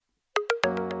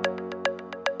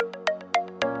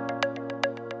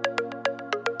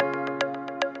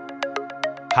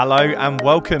Hello and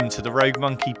welcome to the Rogue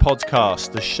Monkey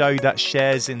podcast, the show that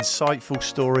shares insightful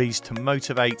stories to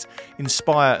motivate,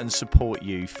 inspire and support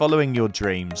you following your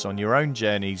dreams on your own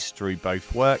journeys through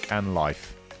both work and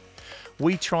life.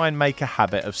 We try and make a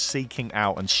habit of seeking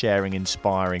out and sharing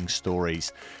inspiring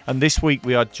stories, and this week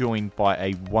we are joined by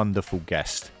a wonderful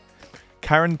guest.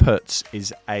 Karen Putz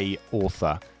is an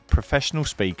author, professional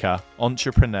speaker,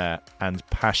 entrepreneur and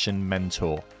passion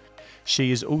mentor.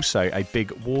 She is also a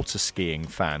big water skiing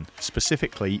fan,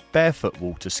 specifically barefoot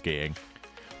water skiing.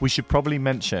 We should probably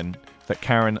mention that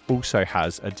Karen also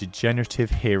has a degenerative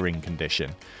hearing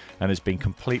condition and has been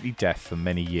completely deaf for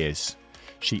many years.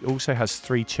 She also has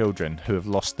 3 children who have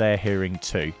lost their hearing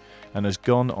too and has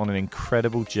gone on an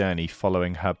incredible journey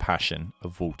following her passion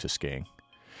of water skiing.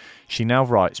 She now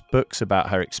writes books about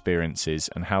her experiences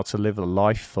and how to live a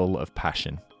life full of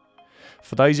passion.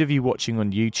 For those of you watching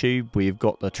on YouTube, we have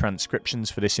got the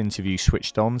transcriptions for this interview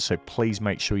switched on, so please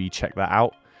make sure you check that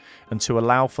out. And to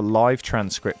allow for live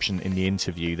transcription in the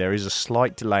interview, there is a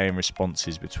slight delay in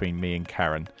responses between me and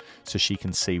Karen, so she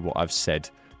can see what I've said.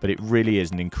 But it really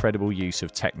is an incredible use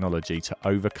of technology to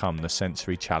overcome the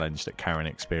sensory challenge that Karen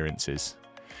experiences.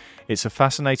 It's a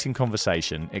fascinating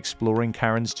conversation exploring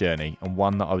Karen's journey and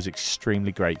one that I was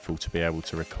extremely grateful to be able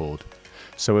to record.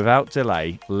 So without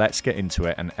delay, let's get into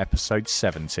it and episode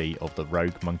 70 of the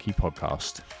Rogue Monkey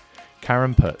podcast.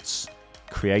 Karen Putz,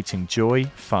 creating joy,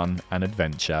 fun and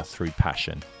adventure through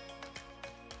passion.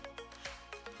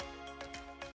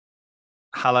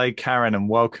 Hello Karen and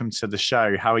welcome to the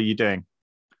show. How are you doing?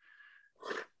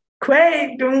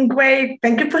 Great, doing great.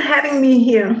 Thank you for having me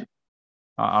here.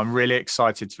 I'm really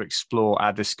excited to explore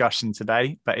our discussion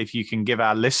today, but if you can give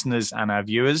our listeners and our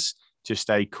viewers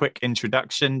just a quick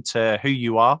introduction to who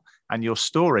you are and your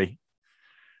story.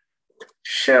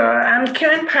 Sure. I'm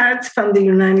Karen Putz from the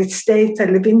United States. I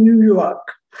live in New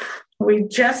York. We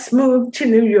just moved to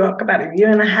New York about a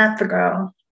year and a half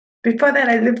ago. Before that,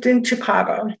 I lived in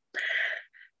Chicago.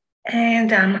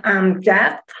 And I'm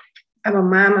deaf. I'm a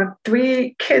mom of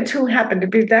 3 kids who happen to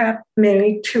be deaf,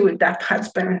 married to a deaf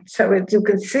husband. So as you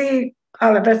can see,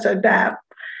 all of us are deaf.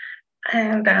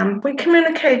 And we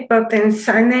communicate both in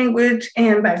sign language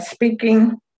and by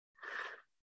speaking.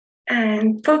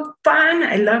 And for fun,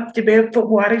 I love to barefoot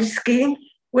water ski,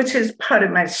 which is part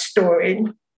of my story.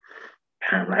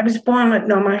 I was born with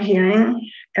normal hearing,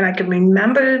 and I can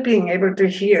remember being able to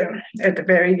hear as a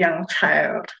very young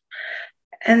child.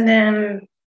 And then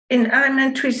in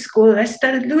elementary school, I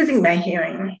started losing my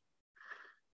hearing.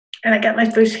 And I got my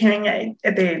first hearing aid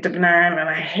at the age of 9, and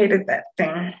I hated that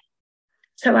thing.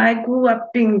 So I grew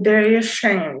up being very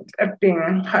ashamed of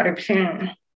being hard of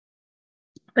hearing.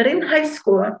 But in high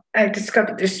school, I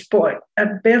discovered this sport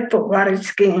of barefoot water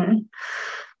skiing.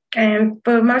 And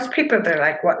for most people, they're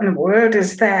like, what in the world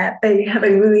is that? They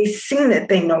haven't really seen it.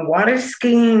 They know water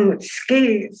skiing with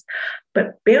skis,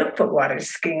 but barefoot water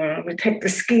skiing, we take the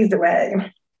skis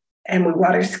away and we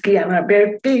water ski on our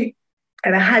bare feet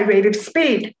at a high rate of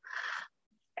speed.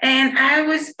 And I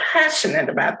was passionate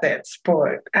about that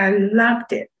sport. I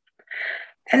loved it.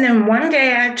 And then one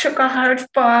day I took a hard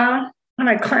fall. When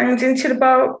I climbed into the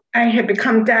boat, I had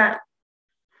become deaf.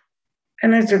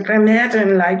 And as you can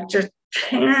imagine, life just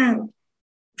changed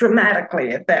dramatically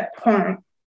at that point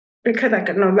because I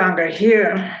could no longer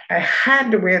hear. I had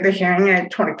to wear the hearing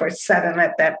aid 24/7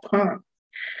 at that point.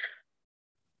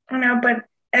 But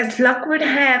as luck would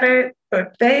have it,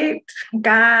 or fate,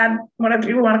 God, whatever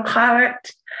you want to call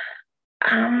it,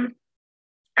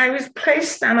 I was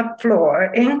placed on a floor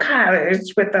in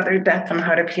college with other deaf and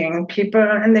hard of hearing people,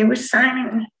 and they were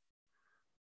signing.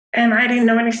 And I didn't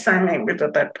know any sign language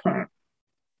at that point.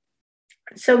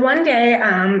 So one day,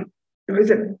 it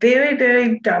was a very,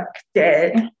 very dark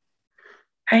day.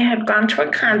 I had gone to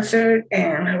a concert,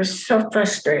 and I was so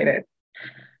frustrated.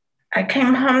 I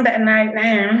came home that night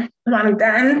and wanted to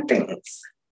end things.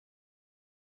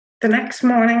 The next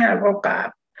morning, I woke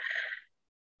up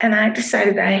and I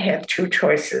decided I had 2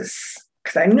 choices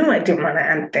because I knew I didn't want to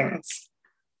end things.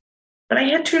 But I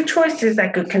had 2 choices. I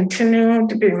could continue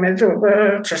to be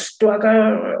miserable, to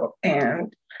struggle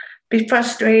and be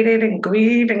frustrated and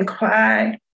grieve and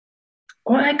cry,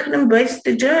 or I could embrace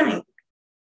the journey,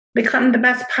 become the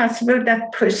best possible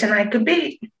deaf person I could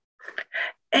be.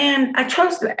 And I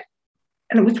chose that.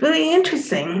 And it was really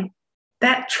interesting.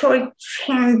 That choice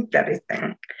changed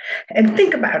everything. And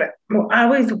think about it. We're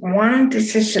always one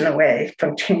decision away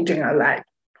from changing our life.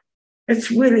 It's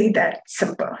really that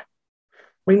simple.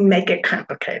 We make it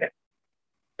complicated.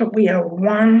 But we are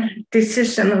one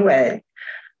decision away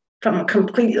from a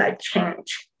complete life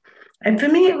change. And for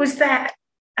me, it was that.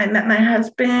 I met my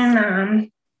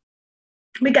husband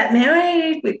We got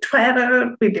married, we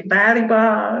traveled, we did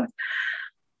volleyball.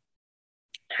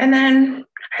 And then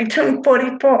I turned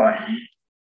 44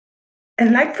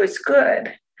 and life was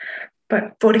good.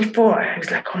 But 44, I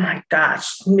was like, oh my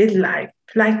gosh, midlife,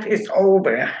 life is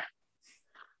over.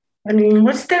 I mean,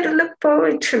 what's there to look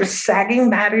forward to? Sagging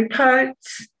body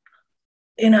parts,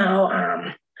 you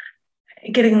know,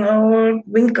 getting old,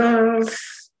 wrinkles,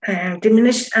 and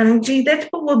diminished energy. That's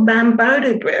what we're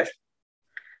bombarded with.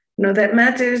 You know, that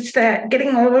message that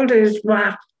getting old is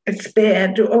rough, it's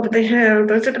bad, over the hill.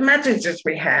 Those are the messages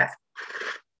we have.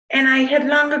 And I had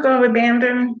long ago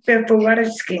abandoned barefoot water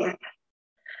skiing.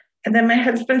 And then my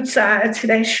husband saw a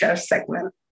Today Show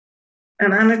segment.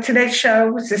 And on the Today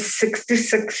Show was a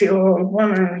 66-year-old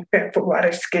woman barefoot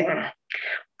water skiing.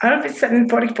 All of a sudden,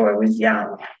 44 was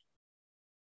young.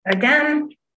 Again,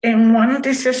 in one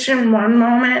decision, one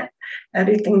moment,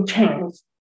 everything changed.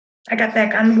 I got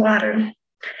back on the water,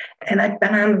 and I've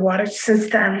been on the water since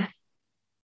then.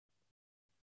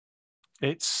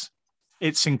 It's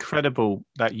incredible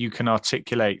that you can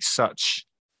articulate such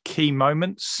key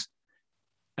moments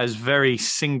as very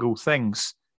single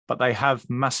things, but they have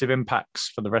massive impacts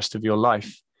for the rest of your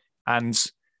life. And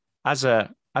as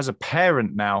a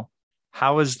parent now,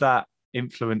 how has that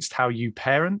influenced how you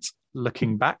parent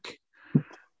looking back?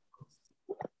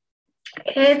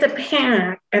 As a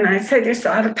parent, and I say this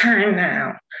all the time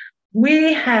now,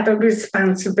 we have a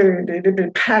responsibility to be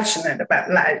passionate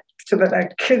about life so that our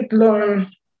kids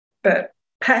learn that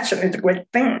passion is a great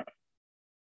thing.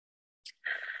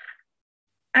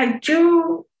 I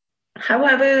do,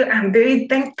 however, I'm very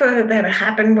thankful that it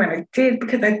happened when it did,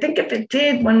 because I think if it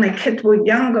did when my kids were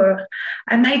younger,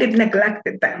 I might have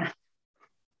neglected them,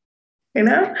 you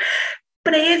know?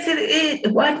 But as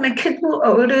it was, my kids were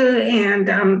older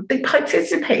and they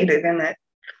participated in it.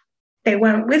 They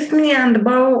went with me on the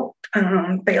boat.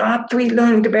 They all three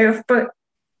learned to barefoot.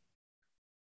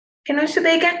 You know, so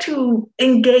they got to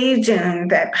engage in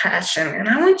that passion. And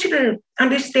I want you to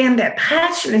understand that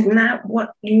passion is not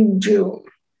what you do.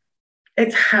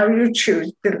 It's how you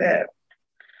choose to live.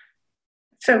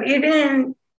 So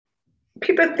even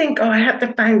people think, oh, I have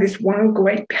to find this one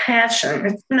great passion.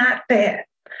 It's not that.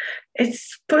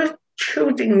 It's first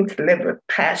choosing to live with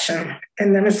passion,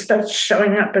 and then it starts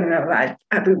showing up in their life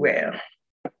everywhere.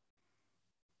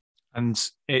 And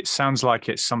it sounds like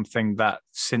it's something that,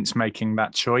 since making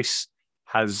that choice,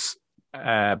 has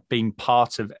been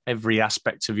part of every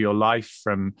aspect of your life,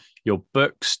 from your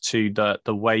books to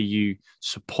the way you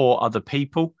support other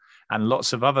people and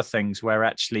lots of other things, where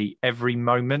actually every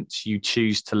moment you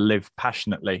choose to live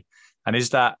passionately. And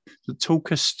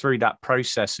talk us through that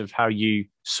process of how you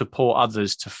support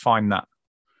others to find that?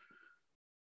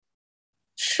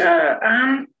 Sure.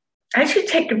 I should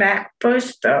take it back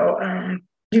first, though.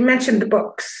 You mentioned the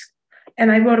books,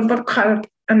 and I wrote a book called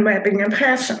Unwrapping Your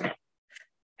Passion.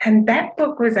 And that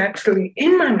book was actually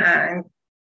in my mind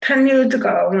 10 years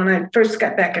ago when I first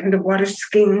got back into water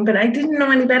skiing, but I didn't know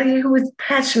anybody who was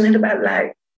passionate about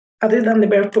life other than the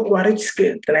barefoot water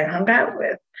skiers that I hung out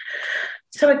with.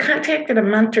 So I contacted a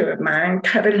mentor of mine,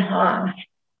 Kevin Hall,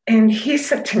 and he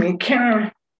said to me, Karen,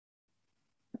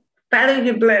 follow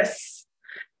your bliss.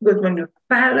 Because when you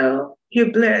follow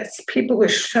your bliss, people will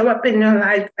show up in your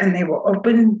life and they will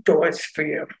open doors for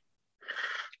you.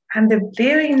 On the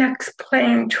very next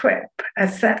plane trip, I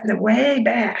sat in the way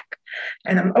back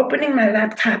and I'm opening my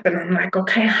laptop and I'm like,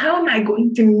 okay, how am I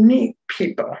going to meet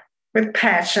people with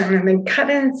passion? And then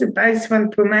Kevin's advice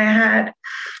went through my head.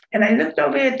 And I looked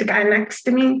over at the guy next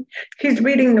to me. He's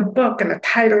reading the book, and the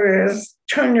title is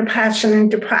Turn Your Passion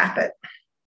into Profit.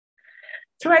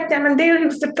 So right then and there, it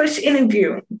was the first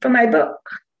interview for my book.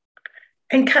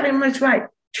 And Kevin was right.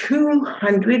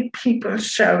 200 people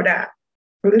showed up,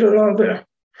 a little over.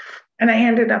 And I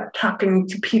ended up talking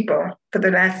to people for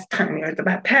the last 10 years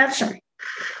about passion.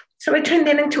 So I turned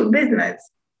it into a business.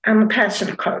 I'm a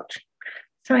passion coach.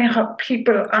 So I help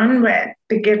people unwrap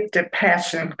the gift of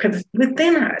passion, because it's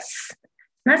within us.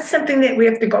 Not something that we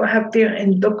have to go out there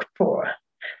and look for.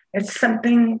 It's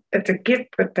something that's a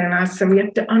gift within us, and we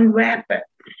have to unwrap it.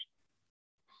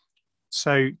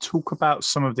 So talk about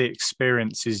some of the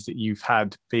experiences that you've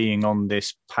had being on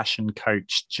this passion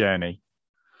coach journey.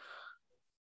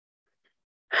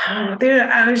 Oh,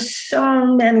 there are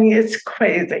so many, it's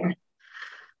crazy.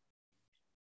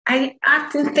 I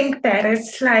often think that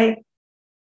it's like,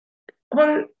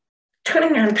 well,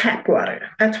 turning on tap water,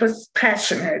 that's what's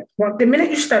passionate. Well, the minute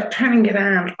you start turning it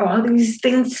on, all these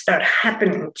things start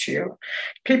happening to you.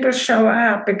 People show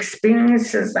up,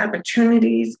 experiences,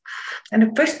 opportunities. And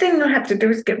the first thing you have to do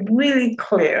is get really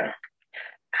clear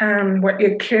on what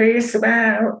you're curious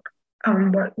about,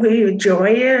 where your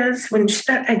joy is, when you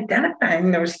start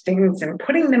identifying those things and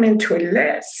putting them into a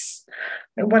list,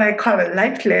 what I call a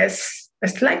life list,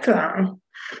 it's lifelong,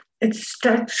 it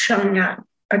starts showing up.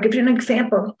 I'll give you an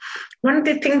example. One of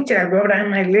the things that I wrote on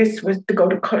my list was to go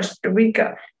to Costa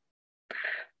Rica.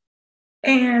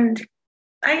 And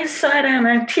I saw it on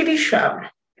a TV show.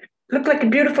 Looked like a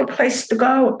beautiful place to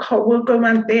go. A coworker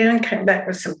went there and came back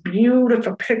with some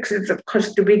beautiful pictures of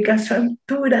Costa Rica. So I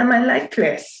threw it on my life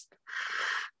list.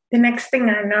 The next thing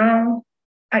I know,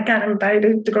 I got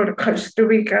invited to go to Costa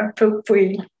Rica for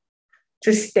free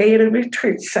to stay at a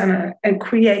retreat center and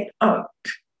create art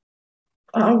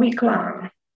all week long.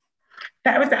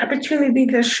 That was the opportunity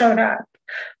that showed up.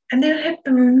 And there have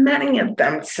been many of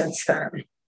them since then.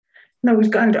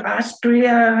 We've gone to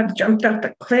Austria, I've jumped off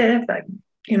a cliff, I've,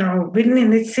 ridden in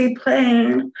the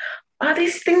seaplane. All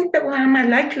these things that were on my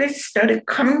life list started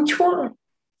coming true.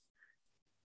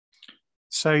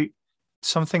 So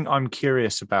something I'm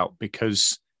curious about,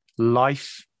 because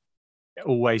life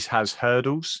always has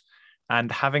hurdles,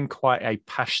 and having quite a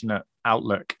passionate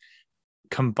outlook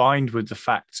combined with the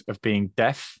fact of being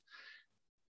deaf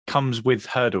comes with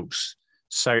hurdles.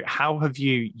 So how have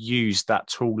you used that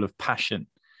tool of passion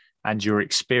and your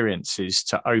experiences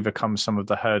to overcome some of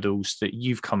the hurdles that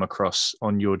you've come across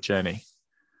on your journey?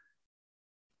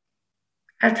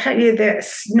 I'll tell you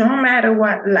this, no matter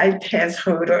what, life has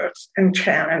hurdles and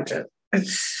challenges.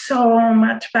 It's so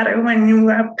much better when you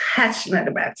are passionate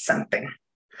about something,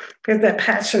 because that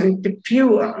passion is the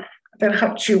fuel that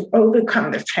helps you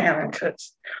overcome the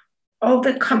challenges,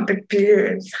 overcome the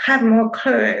fears, have more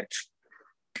courage.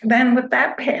 Then with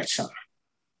that passion,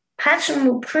 passion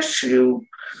will push you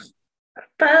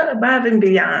far above and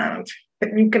beyond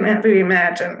that you can ever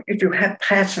imagine if you have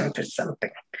passion for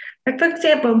something. Like, for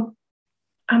example,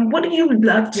 what do you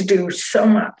love to do so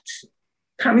much?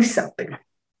 Tell me something.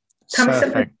 Tell me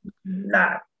something you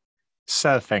love.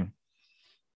 Surfing.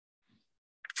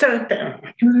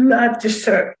 Surfing. You love to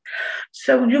surf.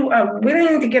 So you are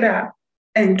willing to get up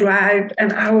and drive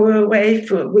an hour away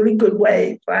for a really good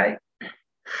wave, right?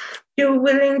 You're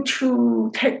willing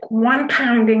to take one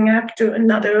pounding after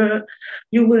another.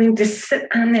 You're willing to sit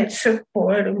on that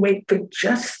surfboard and wait for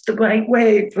just the right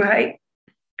wave, right?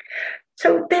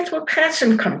 So that's where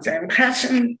passion comes in.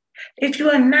 Passion, if you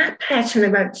are not passionate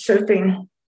about surfing,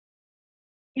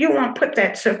 you won't put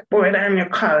that surfboard on your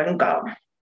car and go.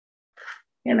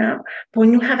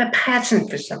 When you have a passion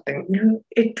for something,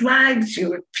 it drives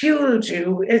you, it fuels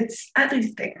you, it's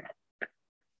everything.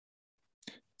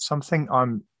 Something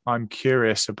I'm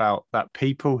curious about, that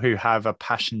people who have a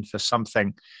passion for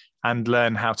something and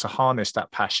learn how to harness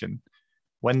that passion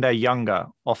when they're younger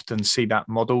often see that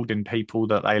modeled in people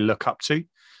that they look up to.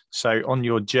 So on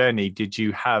your journey, did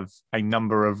you have a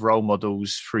number of role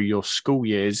models through your school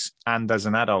years and as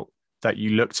an adult that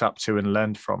you looked up to and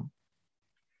learned from?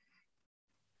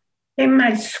 In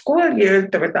my school years,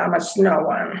 there was almost no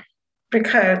one,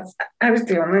 because I was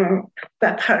the only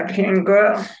that hard-hearing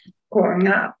girl growing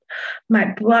up. My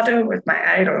brother was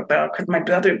my idol, though, because my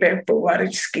brother barefoot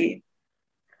water skied.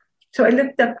 So I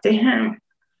looked up to him.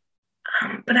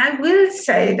 But I will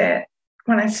say that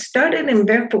when I started in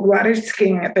barefoot water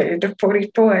skiing at the age of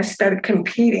 44, I started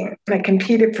competing. And I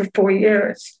competed for 4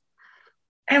 years.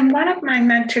 And one of my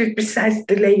mentors, besides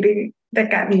the lady that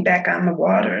got me back on the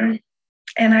water,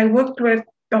 and I worked with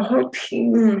the whole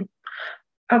team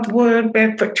of world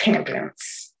barefoot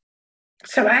champions.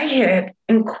 So I had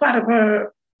incredible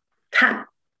top,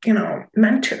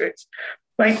 mentors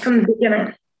right from the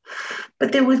beginning.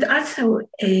 But there was also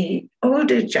an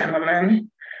older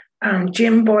gentleman,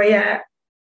 Jim Boyette.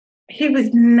 He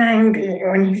was 90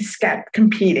 when he stopped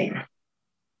competing,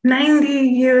 90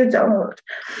 years old.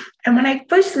 And when I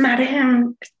first met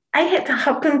him, I had to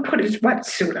help him put his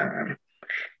wetsuit on,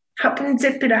 help him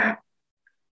zip it up.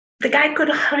 The guy could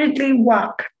hardly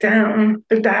walk down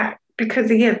the dock because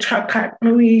he had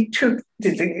Charcot-Marie tooth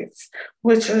disease,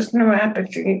 which is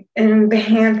neuropathy in the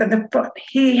hand and the foot.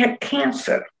 He had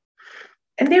cancer.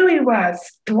 And there he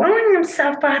was, throwing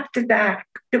himself off the dock,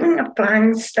 doing a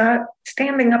flying start,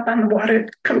 standing up on the water,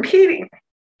 competing.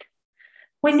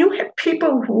 When you have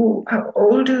people who are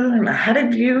older and ahead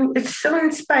of you, it's so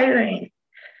inspiring.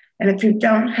 And if you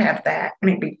don't have that,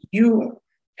 maybe you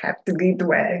have to lead the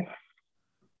way.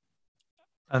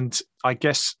 And I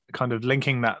guess kind of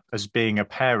linking that as being a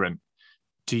parent,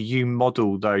 do you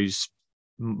model those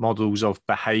models of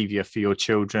behavior for your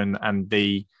children and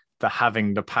the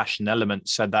having the passion element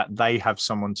so that they have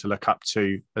someone to look up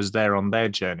to as they're on their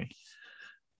journey?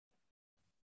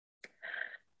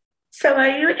 So are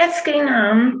you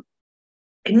asking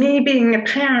me being a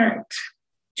parent,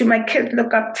 Do my kids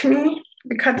look up to me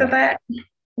because of that?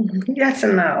 Yes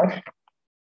and no.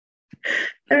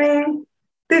 I mean,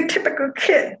 they're typical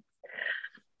kids.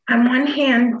 On one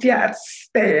hand, yes,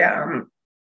 they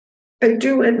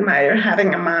do admire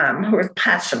having a mom who is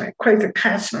passionate, crazy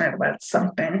passionate about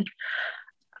something.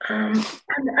 On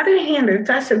the other hand, it's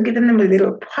also giving them a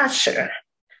little pressure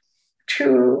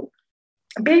to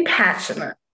be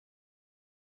passionate,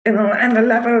 on the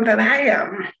level that I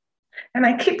am. And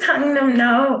I keep telling them,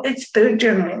 no, it's their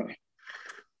journey.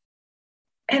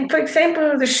 And for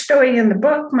example, the story in the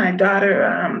book, my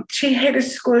daughter, she hated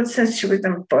school since she was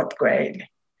in fourth grade.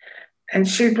 And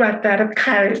she dropped out of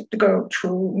college to go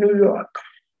to New York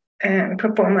and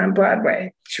perform on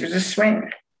Broadway. She was a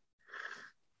swing.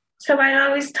 So I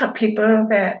always tell people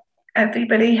that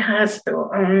everybody has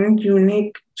their own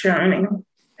unique journey,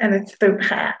 and it's their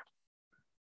path.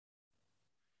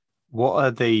 What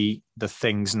are the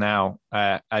things now,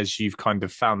 as you've kind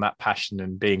of found that passion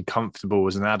and being comfortable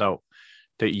as an adult,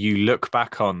 that you look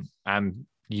back on and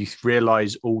you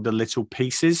realize all the little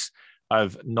pieces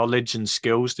of knowledge and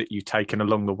skills that you've taken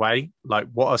along the way? Like,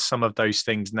 what are some of those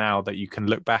things now that you can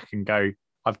look back and go,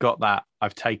 I've got that,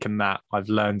 I've taken that, I've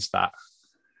learned that?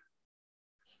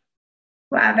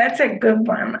 Wow, that's a good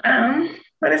one.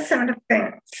 What are some of the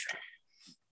things?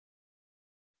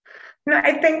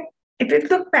 I think if you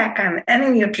look back on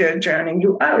any of your journey,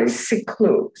 you always see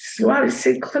clues. You always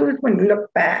see clues when you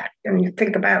look back and you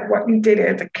think about what you did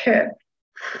as a kid,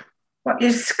 what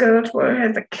your skills were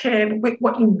as a kid,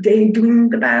 what you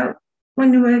daydreamed about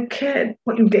when you were a kid,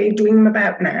 what you daydream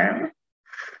about now,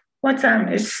 what's on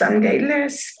your Sunday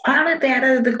list. All of that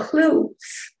are the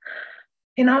clues.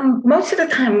 Most of the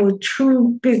time we're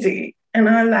too busy in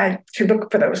our life to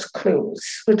look for those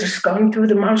clues. We're just going through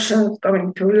the motions,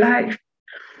 going through life.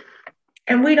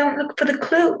 And we don't look for the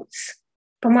clues.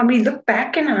 But when we look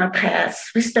back in our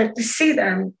past, we start to see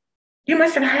them. You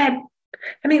must have had,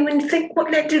 when you think,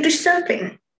 what led you to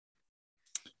surfing?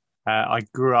 I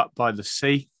grew up by the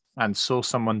sea and saw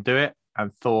someone do it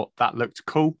and thought that looked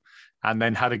cool, and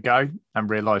then had a go and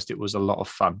realized it was a lot of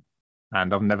fun.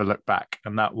 And I've never looked back.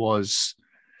 And that was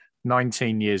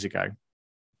 19 years ago.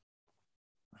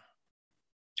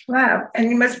 Wow. And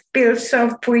you must feel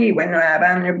so free when you're out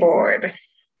on your board.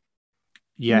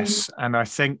 Yes. And I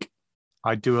think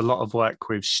I do a lot of work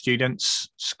with students,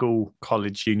 school,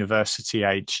 college, university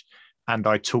age, and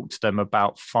I talk to them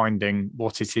about finding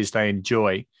what it is they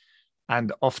enjoy.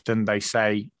 And often they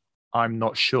say, I'm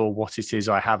not sure what it is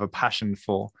I have a passion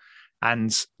for.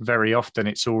 And very often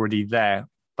it's already there,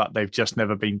 but they've just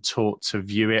never been taught to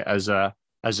view it as a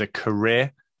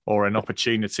career or an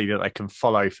opportunity that they can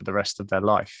follow for the rest of their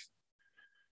life.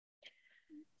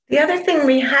 The other thing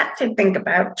we have to think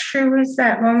about too is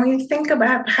that when we think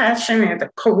about passion as a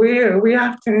career, we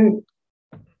often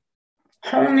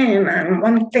hone in on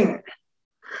one thing.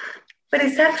 But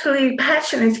it's actually,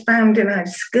 passion is found in our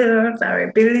skills, our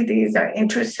abilities, our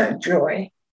interests, our joy.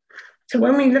 So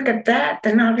when we look at that,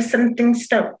 then all of a sudden things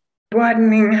start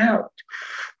broadening out.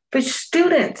 For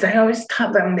students, I always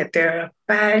tell them that there are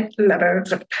 5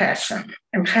 levels of passion.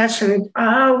 And passion is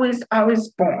always, always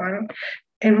born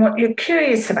in what you're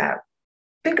curious about.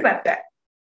 Think about that.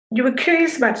 You were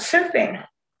curious about surfing,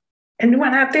 and you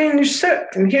went out there and you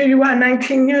surfed, and here you are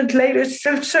 19 years later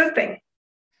still surfing.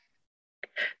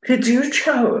 Because you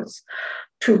chose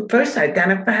to first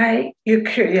identify your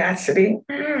curiosity.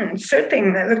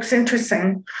 Surfing, that looks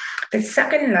interesting. The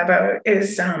second level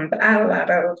is our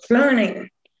level of learning.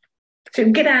 So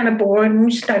you get on a board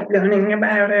and you start learning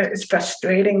about it. It's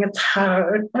frustrating, it's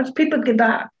hard. Most people give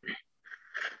up.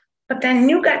 But then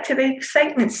you got to the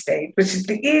excitement stage, which is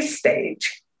the E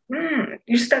stage.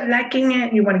 You start liking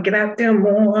it, you want to get out there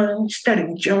more, you start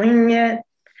enjoying it.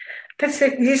 That's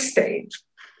the E stage.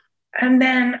 And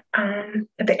then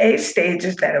the A stage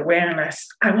is that awareness.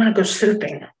 I want to go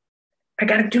surfing. I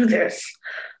got to do this.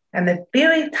 And the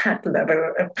very top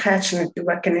level of passion is the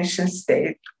recognition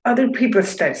stage. Other people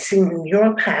start seeing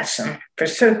your passion for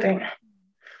surfing.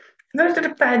 Those are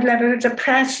the 5 levels of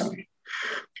passion.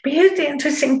 But here's the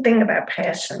interesting thing about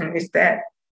passion is that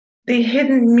the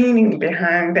hidden meaning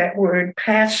behind that word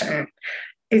passion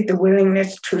is the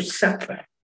willingness to suffer.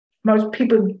 Most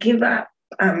people give up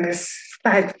on these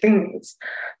 5 things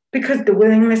because the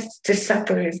willingness to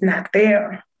suffer is not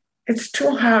there. It's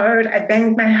too hard. I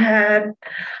banged my head.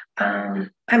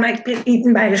 I might get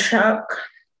eaten by a shark.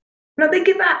 No, they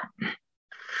give up.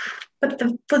 But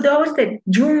for those that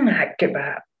do not give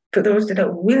up, for those that are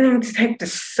willing to take the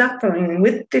suffering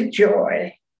with the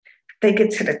joy, they get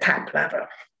to the top level.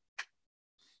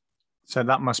 So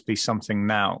that must be something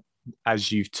now,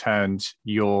 as you've turned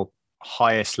your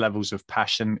highest levels of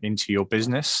passion into your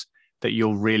business that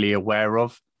you're really aware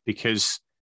of? Because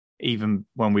even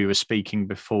when we were speaking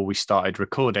before we started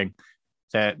recording,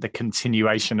 the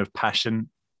continuation of passion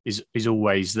is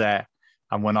always there.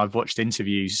 And when I've watched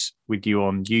interviews with you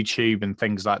on YouTube and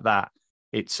things like that,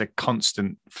 it's a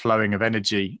constant flowing of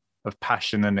energy, of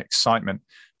passion and excitement.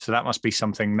 So that must be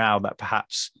something now that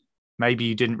perhaps maybe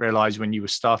you didn't realize when you were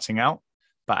starting out,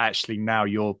 but actually now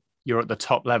you're at the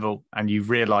top level and you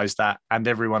realize that, and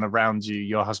everyone around you,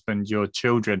 your husband, your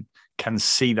children, can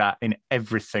see that in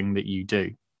everything that you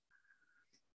do.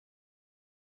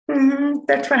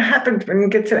 That's what happens when you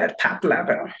get to that top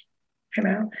level, you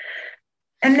know.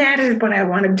 And that is what I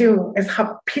want to do, is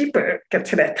help people get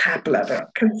to that top level,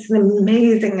 because it's an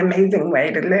amazing, amazing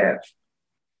way to live.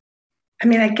 I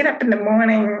mean, I get up in the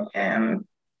morning and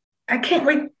I can't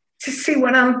wait to see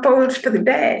what unfolds for the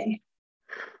day.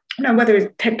 You know, whether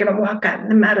it's taking a walk out in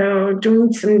the meadow,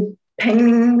 doing some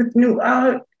painting with new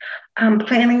art,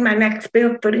 planning my next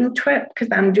barefooting trip, because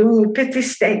I'm doing 50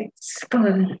 states by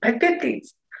 50s.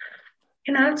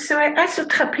 You know, so I also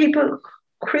tell people,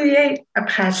 create a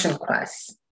passion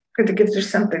quest, because it gives you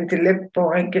something to live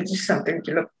for, it gives you something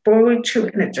to look forward to,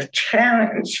 and it's a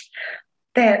challenge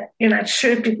that you're not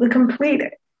sure people complete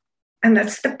it. And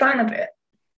that's the fun of it.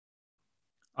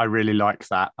 I really like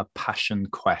that, a passion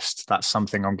quest. That's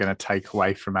something I'm going to take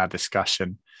away from our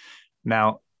discussion.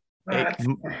 Now,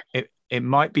 it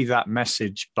might be that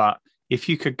message, but if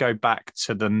you could go back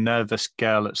to the nervous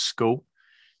girl at school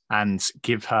and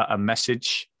give her a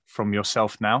message from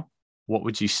yourself now, what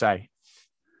would you say?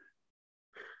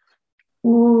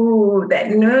 Ooh, that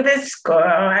nervous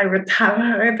girl, I would tell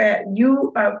her that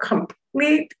you are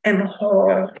complete and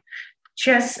whole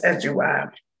just as you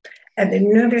are. And the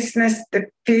nervousness, the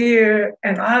fear,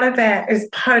 and all of that is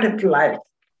part of life.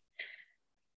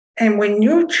 And when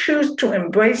you choose to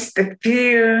embrace the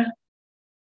fear,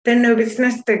 the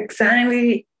nervousness, the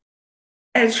anxiety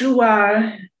as you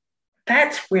are,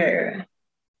 that's where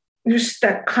you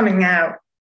start coming out.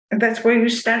 And that's where you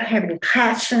start having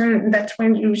passion. And that's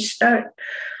when you start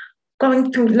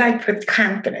going through life with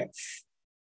confidence.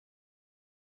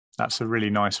 That's a really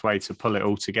nice way to pull it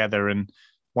all together. And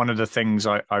one of the things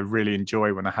I really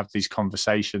enjoy when I have these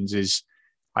conversations is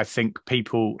I think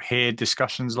people hear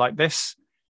discussions like this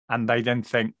and they then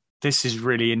think, this is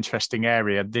really interesting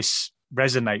area. This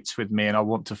resonates with me and I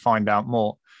want to find out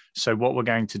more. So what we're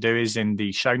going to do is in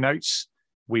the show notes,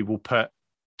 we will put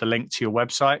the link to your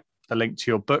website, the link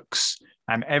to your books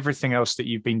and everything else that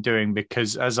you've been doing,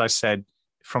 because as I said,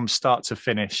 from start to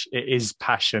finish, it is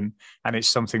passion and it's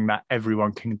something that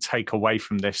everyone can take away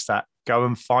from this, that go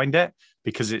and find it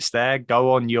because it's there.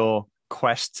 Go on your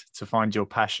quest to find your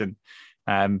passion.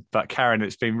 But Karen,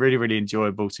 it's been really, really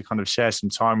enjoyable to kind of share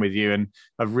some time with you and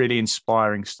a really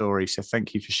inspiring story. So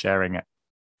thank you for sharing it.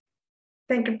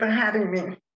 Thank you for having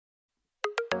me.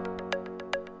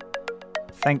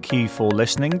 Thank you for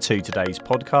listening to today's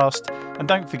podcast. And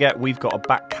don't forget, we've got a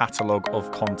back catalogue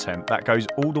of content that goes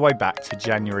all the way back to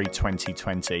January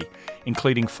 2020,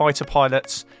 including fighter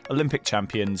pilots, Olympic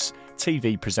champions,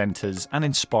 TV presenters, and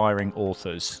inspiring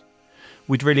authors.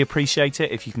 We'd really appreciate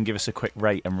it if you can give us a quick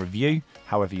rate and review,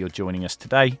 however you're joining us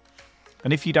today.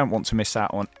 And if you don't want to miss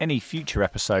out on any future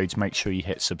episodes, make sure you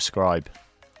hit subscribe.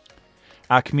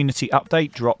 Our community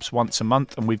update drops once a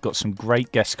month and we've got some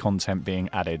great guest content being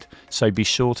added, so be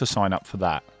sure to sign up for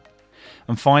that.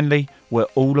 And finally, we're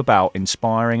all about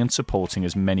inspiring and supporting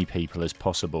as many people as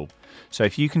possible. So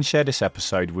if you can share this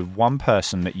episode with one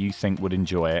person that you think would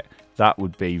enjoy it, that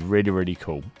would be really, really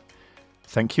cool.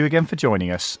 Thank you again for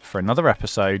joining us for another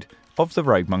episode of the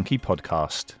Rogue Monkey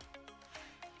Podcast.